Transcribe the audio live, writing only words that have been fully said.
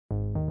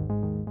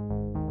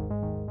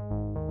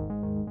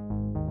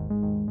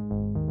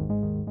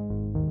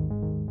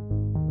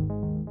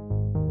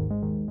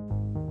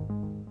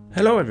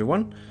Hello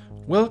everyone,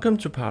 welcome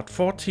to part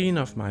 14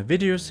 of my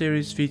video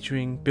series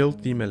featuring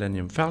Build the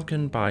Millennium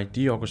Falcon by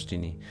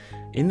Agostini.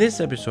 In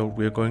this episode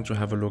we are going to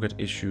have a look at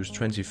issues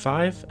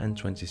 25 and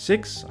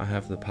 26. I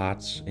have the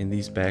parts in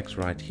these bags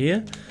right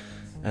here,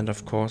 and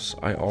of course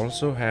I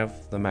also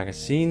have the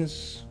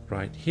magazines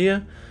right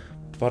here,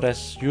 but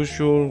as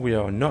usual we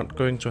are not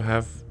going to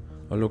have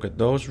a look at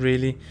those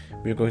really,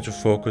 we are going to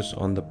focus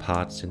on the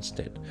parts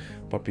instead.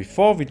 But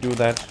before we do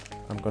that,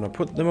 I'm gonna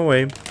put them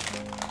away,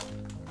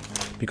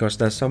 because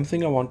there's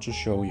something I want to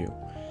show you.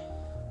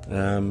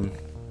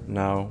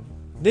 Now,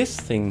 this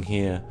thing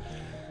here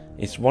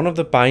is one of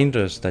the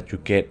binders that you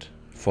get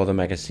for the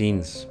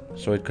magazines.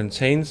 So it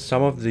contains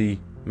some of the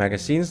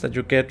magazines that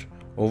you get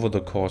over the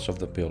course of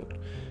the build.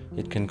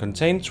 It can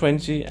contain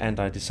 20,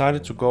 and I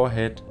decided to go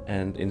ahead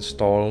and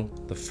install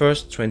the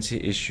first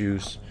 20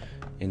 issues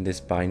in this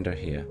binder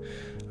here.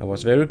 I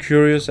was very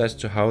curious as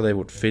to how they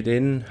would fit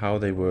in, how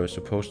they were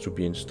supposed to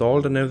be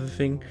installed and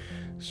everything.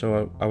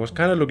 So I was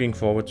kind of looking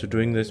forward to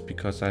doing this,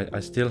 because I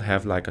still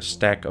have like a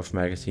stack of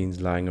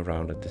magazines lying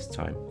around at this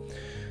time.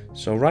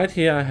 So right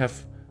here I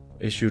have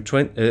issue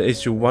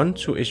 1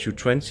 to issue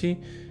 20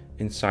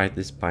 inside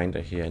this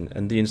binder here,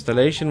 and the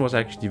installation was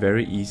actually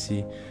very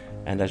easy,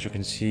 and as you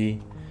can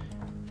see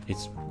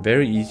it's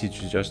very easy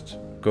to just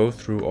go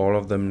through all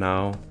of them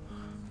now.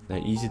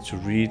 They're easy to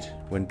read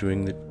when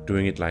doing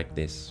it like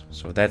this,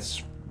 so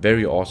that's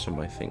very awesome,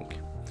 I think.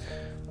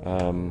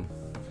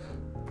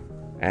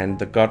 And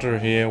the gutter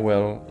here,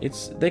 well,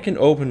 they can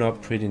open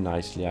up pretty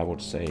nicely, I would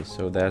say.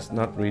 So there's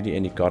not really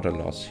any gutter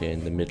loss here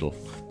in the middle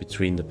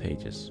between the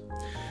pages.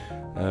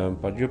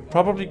 But you're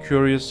probably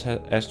curious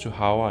as to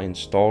how I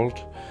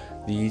installed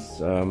these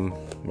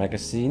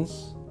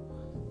magazines.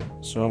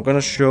 So I'm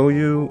gonna show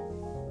you.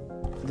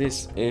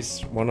 This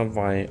is one of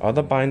my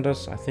other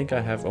binders. I think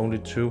I have only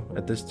 2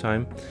 at this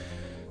time.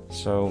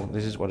 So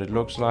this is what it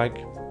looks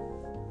like.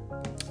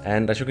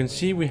 And as you can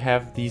see, we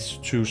have these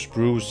 2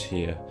 sprues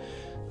here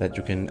that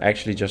you can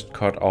actually just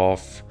cut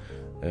off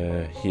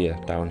here,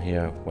 down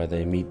here, where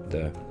they meet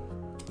the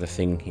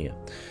thing here.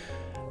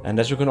 And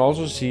as you can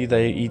also see,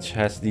 they each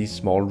has these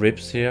small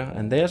ribs here,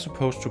 and they are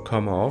supposed to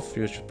come off.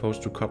 You're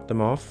supposed to cut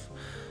them off.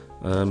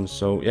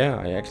 So yeah,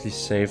 I actually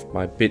saved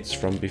my bits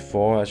from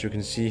before. As you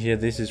can see here,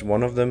 this is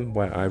one of them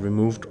where I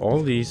removed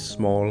all these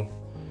small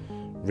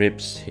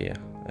ribs here.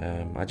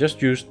 I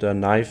just used a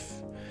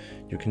knife.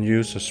 You can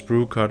use a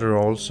sprue cutter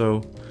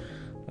also.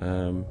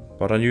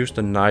 But I used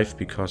a knife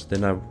because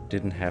then I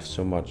didn't have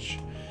so much,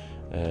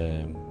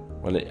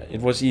 well, it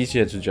was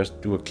easier to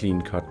just do a clean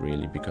cut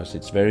really, because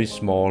it's very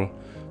small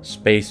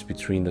space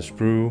between the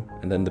sprue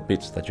and then the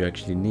bits that you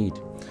actually need.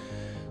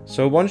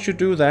 So once you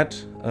do that,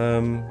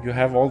 you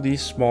have all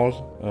these small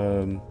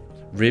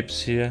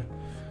ribs here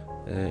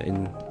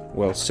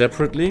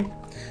separately,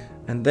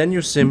 and then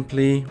you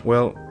simply,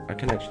 well, I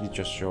can actually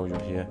just show you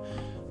here.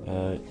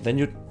 Then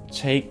you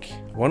take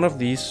one of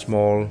these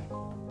small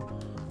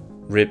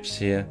ribs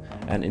here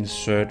and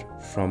insert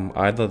from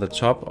either the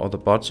top or the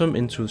bottom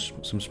into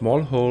some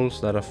small holes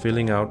that are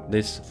filling out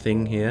this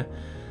thing here,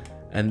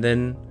 and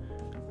then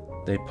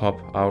they pop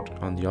out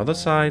on the other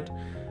side,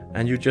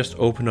 and you just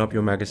open up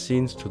your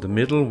magazines to the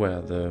middle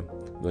where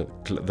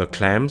the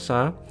clamps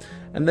are,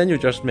 and then you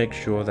just make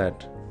sure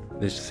that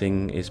this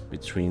thing is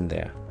between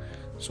there.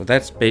 So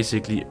that's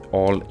basically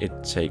all it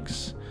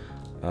takes.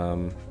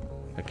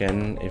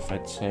 Again, if I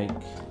take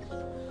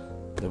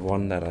the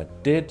one that I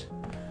did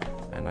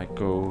and I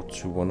go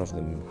to one of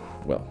them,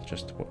 well,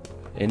 just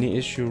any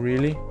issue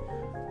really,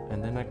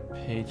 and then I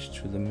page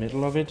to the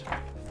middle of it,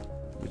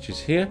 which is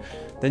here,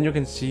 then you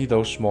can see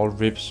those small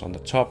ribs on the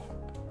top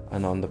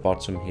and on the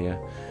bottom here,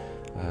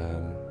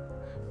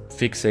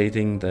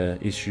 fixating the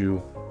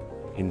issue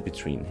in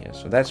between here.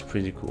 So that's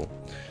pretty cool.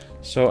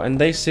 So, and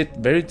they sit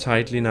very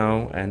tightly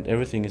now, and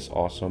everything is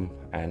awesome,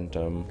 and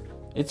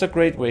it's a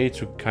great way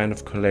to kind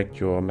of collect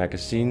your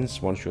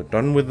magazines once you're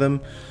done with them,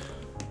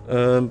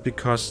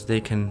 because they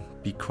can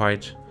be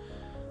quite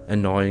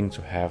annoying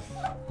to have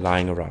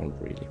lying around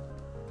really.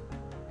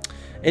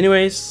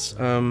 Anyways,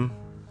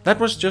 that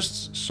was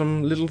just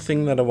some little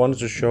thing that I wanted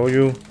to show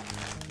you.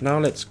 Now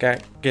let's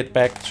get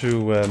back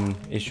to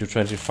issue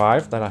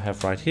 25 that I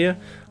have right here.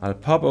 I'll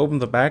pop open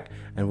the bag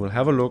and we'll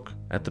have a look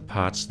at the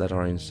parts that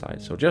are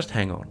inside, so just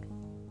hang on.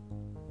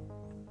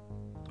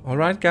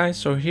 Alright guys,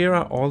 so here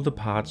are all the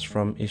parts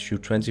from issue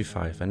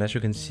 25, and as you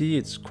can see,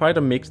 it's quite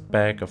a mixed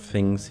bag of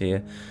things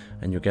here,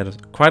 and you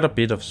get quite a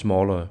bit of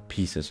smaller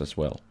pieces as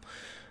well.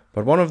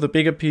 But one of the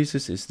bigger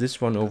pieces is this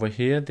one over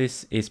here.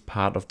 This is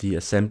part of the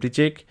assembly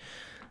jig,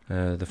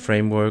 the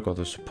framework or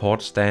the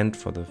support stand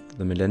for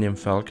the Millennium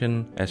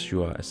Falcon as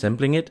you are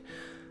assembling it.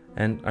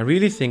 And I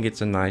really think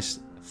it's a nice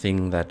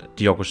thing that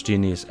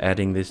Agostini is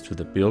adding this to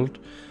the build,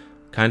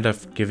 kind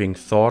of giving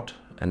thought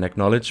and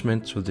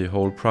acknowledgement to the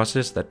whole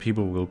process that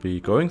people will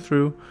be going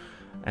through,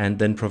 and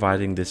then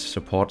providing this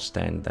support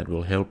stand that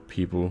will help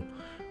people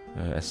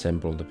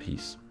assemble the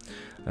piece.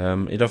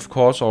 It of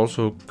course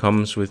also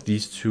comes with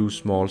these 2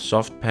 small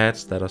soft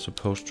pads that are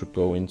supposed to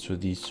go into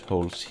these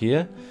holes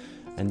here,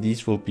 and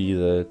these will be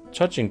the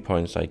touching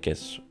points, I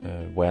guess,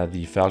 where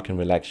the Falcon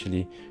will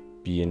actually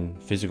be in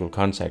physical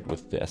contact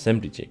with the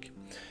assembly jig.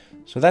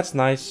 So that's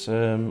nice.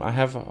 I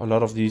have a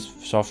lot of these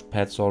soft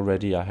pads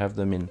already. I have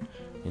them in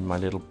my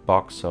little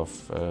box of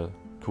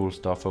cool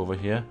stuff over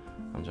here.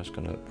 I'm just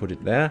gonna put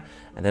it there,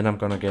 and then I'm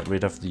gonna get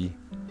rid of the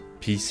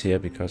piece here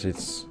because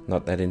it's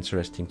not that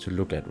interesting to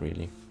look at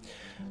really.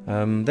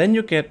 Then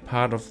you get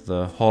part of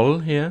the hull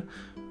here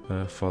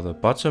for the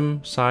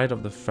bottom side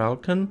of the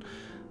Falcon.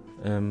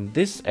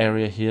 This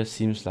area here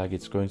seems like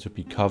it's going to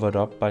be covered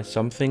up by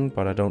something,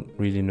 but I don't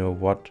really know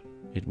what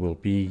it will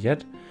be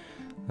yet.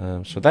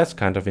 So that's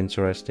kind of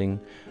interesting.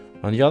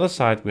 On the other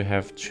side we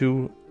have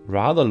two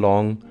rather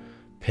long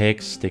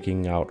pegs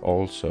sticking out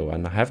also,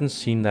 and I haven't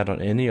seen that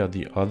on any of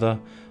the other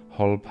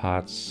hull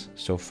parts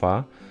so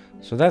far.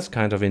 So that's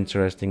kind of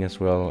interesting as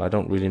well. I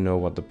don't really know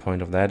what the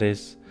point of that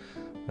is,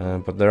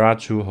 but there are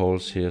two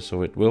holes here,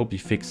 so it will be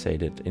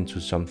fixated into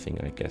something,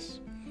 I guess.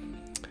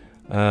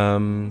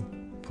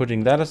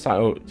 Putting that aside,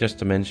 oh,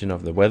 just a mention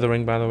of the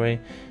weathering, by the way.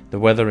 The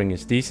weathering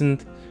is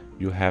decent.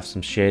 You have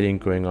some shading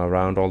going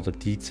around all the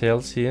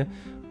details here,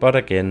 but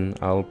again,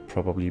 I'll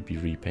probably be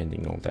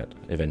repainting all that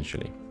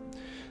eventually.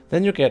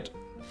 Then you get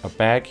a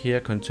bag here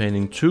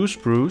containing two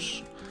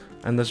sprues,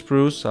 and the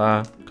sprues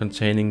are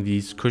containing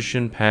these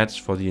cushion pads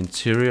for the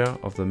interior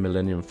of the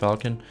Millennium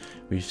Falcon.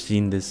 We've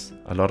seen this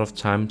a lot of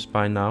times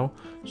by now,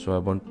 so I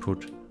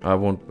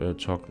won't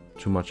talk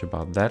too much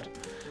about that.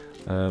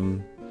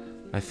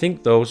 I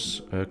think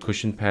those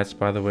cushion pads,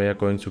 by the way, are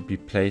going to be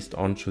placed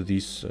onto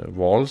these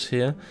walls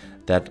here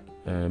that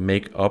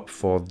make up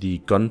for the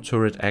gun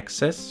turret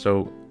access.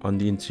 So on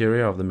the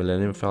interior of the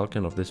Millennium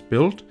Falcon of this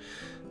build,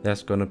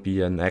 there's gonna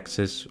be an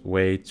access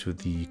way to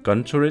the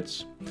gun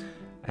turrets,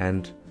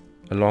 and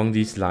along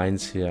these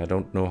lines here, I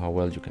don't know how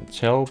well you can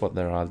tell, but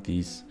there are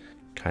these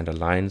kind of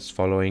lines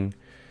following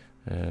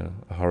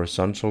a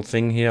horizontal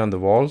thing here on the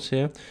walls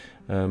here.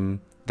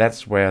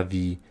 That's where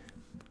the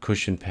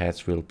cushion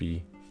pads will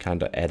be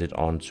kind of added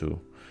onto.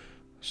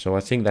 So I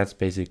think that's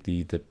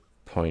basically the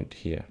point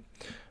here.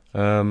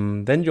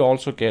 Then you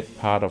also get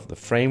part of the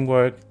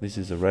framework. This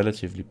is a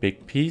relatively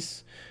big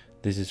piece.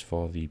 This is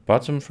for the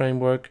bottom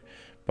framework,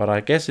 but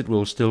I guess it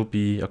will still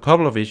be a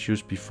couple of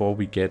issues before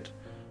we get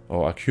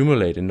or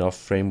accumulate enough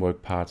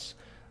framework parts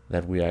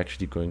that we are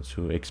actually going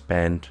to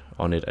expand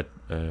on it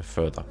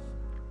further.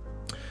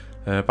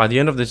 By the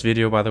end of this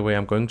video, by the way,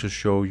 I'm going to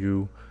show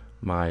you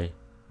my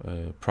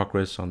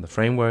progress on the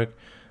framework.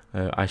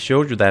 I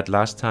showed you that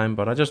last time,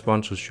 but I just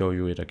want to show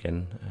you it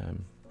again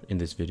in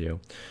this video.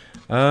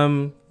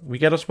 We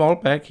get a small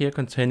bag here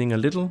containing a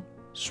little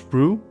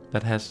sprue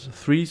that has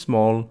 3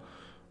 small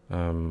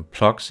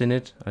plugs in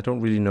it. I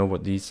don't really know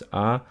what these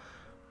are.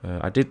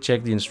 I did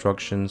check the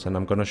instructions, and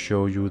I'm gonna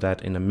show you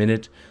that in a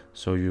minute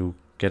so you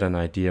get an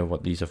idea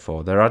what these are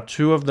for. There are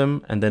 2 of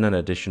them and then an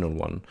additional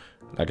one,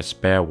 like a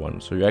spare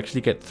one. So you actually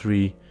get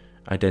 3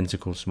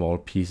 identical small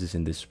pieces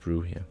in this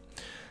sprue here.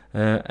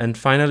 And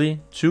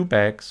finally, 2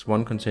 bags,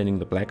 one containing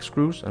the black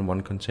screws and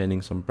one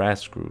containing some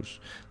brass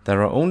screws.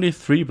 There are only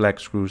 3 black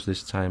screws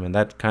this time, and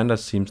that kind of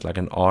seems like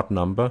an odd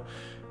number.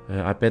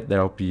 I bet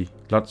there'll be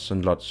lots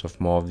and lots of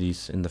more of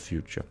these in the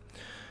future.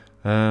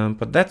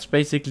 But that's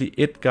basically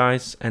it,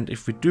 guys. And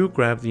if we do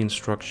grab the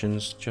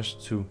instructions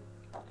just to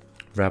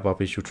wrap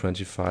up issue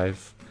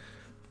 25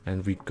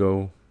 and we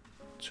go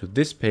to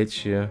this page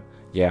here,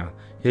 yeah,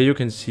 here you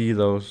can see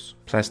those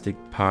plastic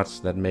parts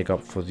that make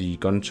up for the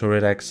gun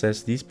turret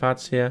access, these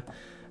parts here,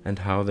 and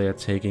how they are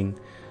taking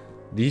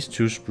these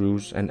 2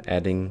 sprues and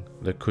adding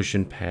the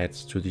cushion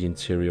pads to the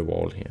interior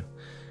wall here.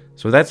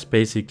 So that's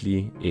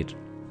basically it.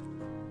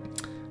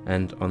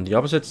 And on the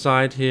opposite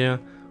side here,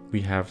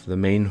 we have the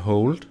main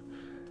hold.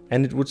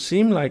 And it would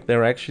seem like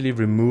they're actually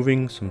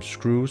removing some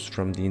screws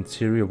from the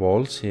interior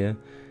walls here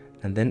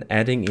and then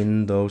adding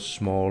in those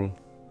small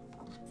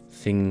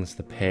things,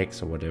 the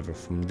pegs or whatever,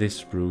 from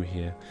this sprue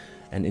here,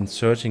 and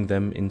inserting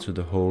them into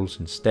the holes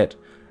instead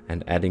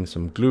and adding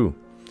some glue.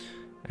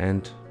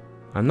 And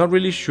I'm not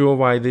really sure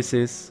why this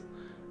is.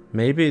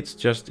 Maybe it's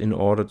just in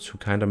order to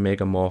kind of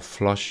make a more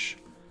flush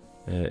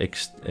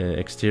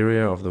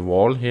exterior of the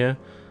wall here,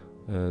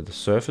 the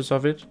surface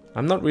of it.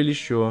 I'm not really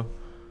sure,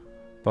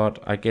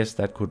 but I guess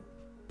that could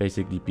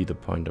basically be the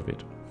point of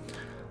it.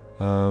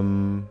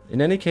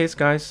 In any case,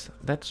 guys,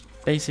 that's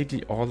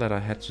basically all that I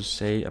had to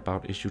say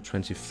about issue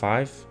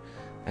 25.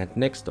 And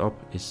next up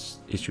is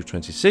issue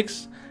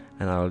 26,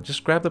 and I'll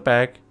just grab the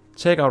bag,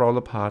 take out all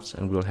the parts,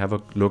 and we'll have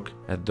a look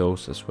at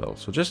those as well.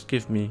 So just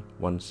give me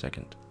 1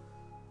 second.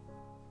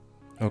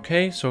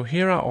 Okay, so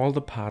here are all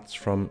the parts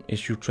from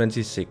issue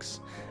 26.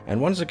 And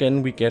once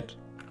again, we get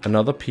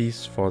another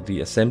piece for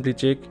the assembly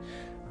jig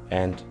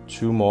and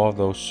 2 more of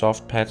those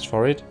soft pads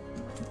for it.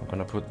 I'm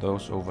gonna put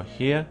those over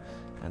here,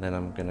 and then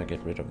I'm gonna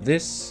get rid of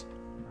this.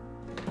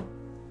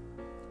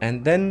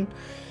 And then,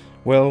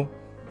 well,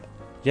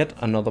 yet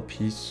another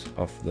piece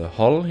of the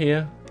hull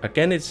here.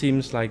 Again, it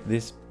seems like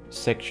this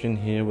section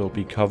here will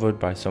be covered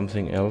by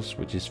something else,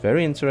 which is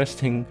very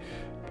interesting,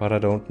 but I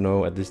don't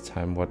know at this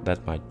time what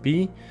that might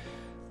be.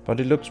 But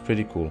it looks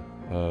pretty cool.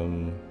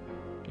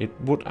 it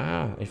would,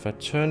 if I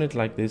turn it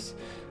like this,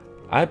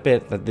 I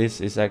bet that this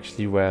is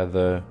actually where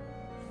the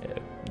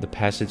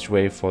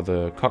passageway for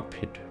the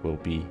cockpit will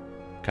be,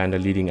 kind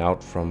of leading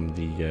out from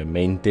the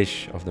main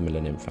dish of the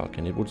Millennium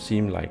Falcon. It would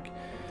seem like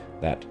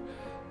that.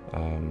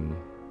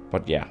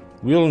 But yeah,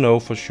 we'll know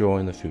for sure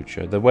in the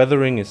future. The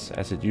weathering is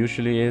as it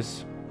usually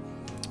is.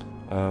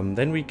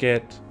 Then we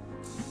get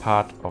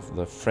part of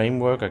the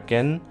framework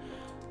again,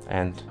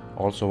 and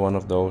also one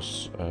of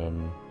those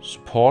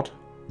support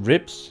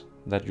ribs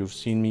that you've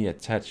seen me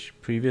attach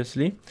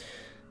previously.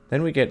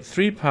 Then we get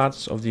 3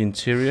 parts of the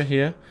interior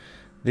here.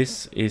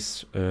 This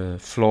is a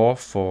floor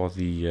for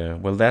the,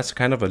 well, that's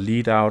kind of a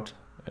lead out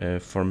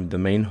from the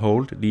main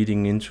hold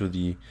leading into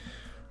the,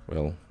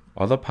 well,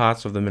 other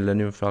parts of the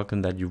Millennium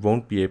Falcon that you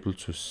won't be able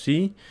to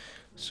see.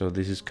 So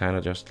this is kind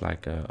of just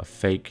like a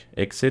fake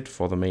exit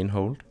for the main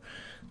hold.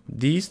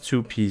 These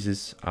 2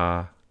 pieces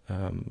are,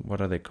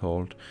 what are they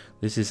called?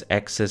 This is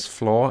access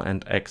floor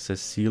and access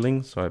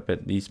ceiling. So I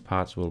bet these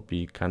parts will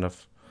be kind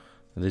of,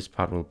 this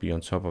part will be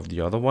on top of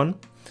the other one.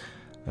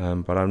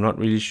 But I'm not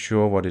really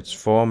sure what it's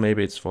for.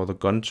 Maybe it's for the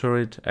gun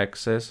turret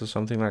access or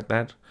something like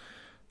that.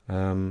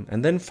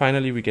 And then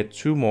finally we get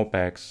 2 more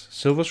bags,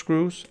 silver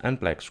screws and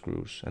black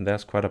screws, and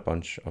there's quite a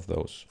bunch of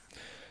those.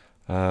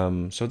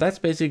 So that's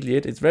basically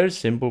it. It's very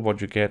simple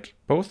what you get,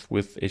 both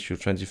with issue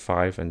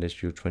 25 and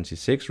issue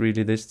 26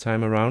 really this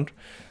time around.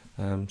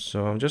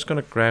 So I'm just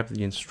gonna grab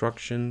the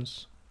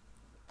instructions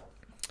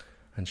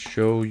and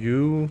show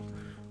you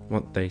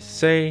what they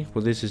say.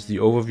 Well, this is the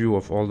overview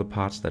of all the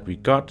parts that we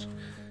got.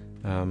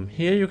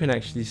 Here you can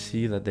actually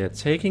see that they're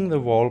taking the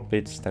wall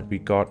bits that we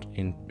got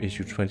in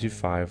issue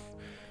 25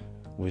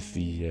 with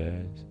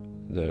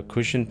the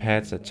cushion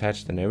pads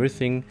attached and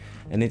everything,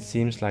 and it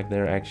seems like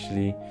they're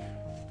actually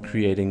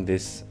creating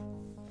this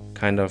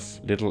kind of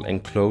little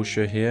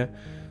enclosure here.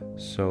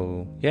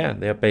 So yeah,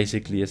 they're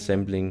basically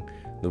assembling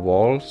the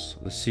walls,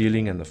 the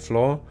ceiling and the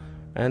floor,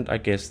 and I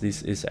guess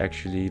this is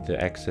actually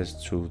the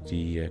access to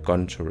the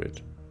gun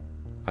turret,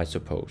 I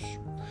suppose.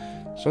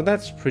 So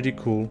that's pretty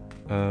cool.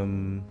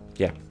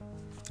 Yeah,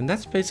 and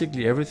that's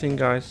basically everything,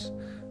 guys.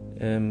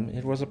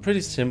 It was a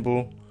pretty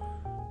simple,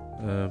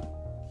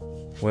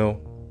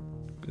 well,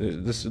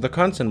 the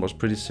content was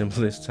pretty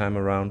simple this time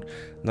around,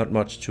 not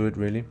much to it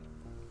really.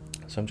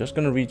 So I'm just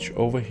gonna reach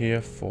over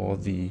here for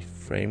the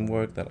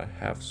framework that I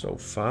have so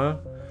far,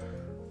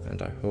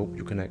 and I hope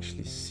you can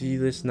actually see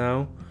this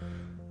now.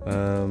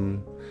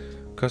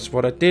 Because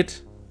what I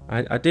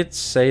did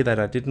say that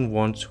I didn't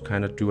want to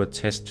kind of do a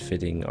test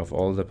fitting of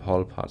all the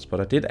hull parts, but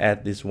I did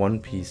add this one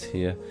piece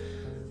here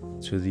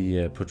to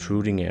the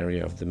protruding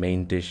area of the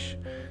main dish,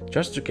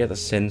 just to get a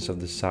sense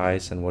of the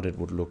size and what it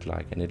would look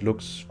like, and it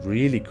looks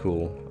really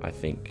cool, I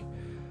think.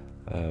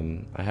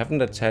 I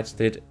haven't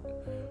attached it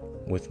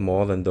with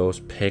more than those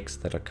pegs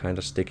that are kind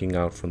of sticking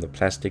out from the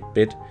plastic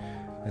bit,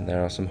 and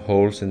there are some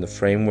holes in the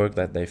framework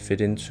that they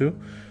fit into.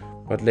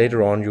 But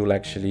later on you'll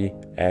actually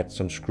add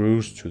some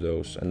screws to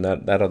those, and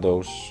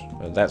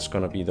that's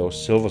gonna be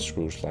those silver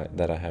screws like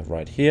that I have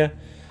right here,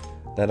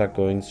 that are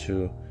going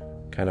to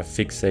kind of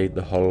fixate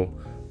the hull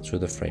to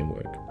the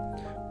framework.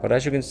 But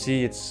as you can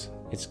see, it's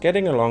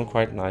getting along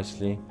quite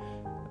nicely.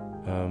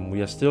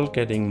 We are still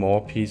getting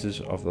more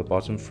pieces of the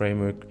bottom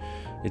framework.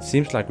 It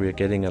seems like we are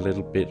getting a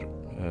little bit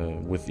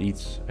with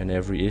each and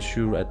every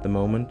issue at the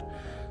moment,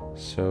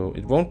 so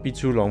it won't be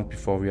too long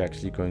before we're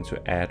actually going to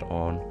add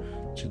on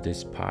to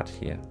this part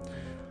here.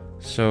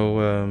 So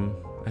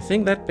I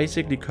think that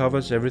basically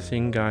covers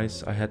everything,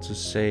 guys, I had to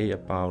say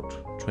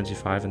about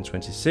 25 and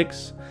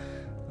 26.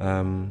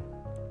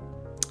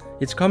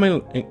 It's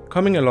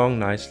coming along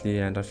nicely,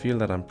 and I feel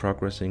that I'm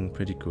progressing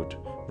pretty good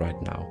right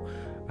now.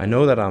 I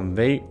know that I'm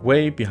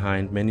way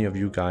behind many of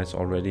you guys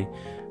already,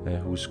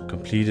 who's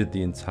completed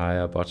the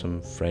entire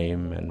bottom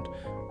frame and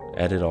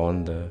added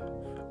on the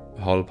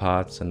hull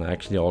parts, and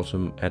actually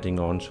also adding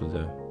on to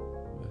the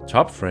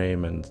top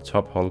frame and the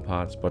top hull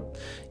parts. But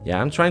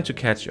yeah, I'm trying to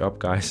catch up,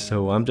 guys,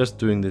 so I'm just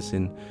doing this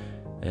in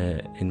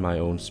my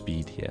own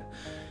speed here.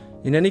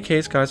 In any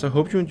case, guys, I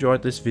hope you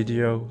enjoyed this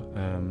video.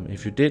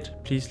 If you did,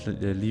 please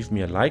leave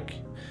me a like,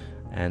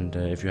 and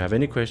if you have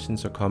any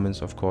questions or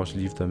comments, of course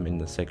leave them in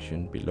the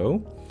section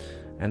below.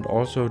 And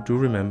also do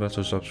remember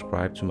to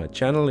subscribe to my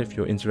channel if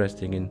you're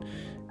interested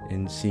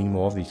in seeing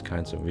more of these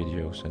kinds of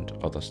videos and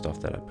other stuff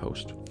that I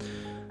post.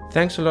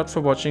 Thanks a lot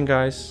for watching,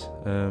 guys,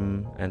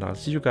 and I'll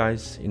see you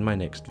guys in my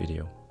next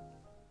video.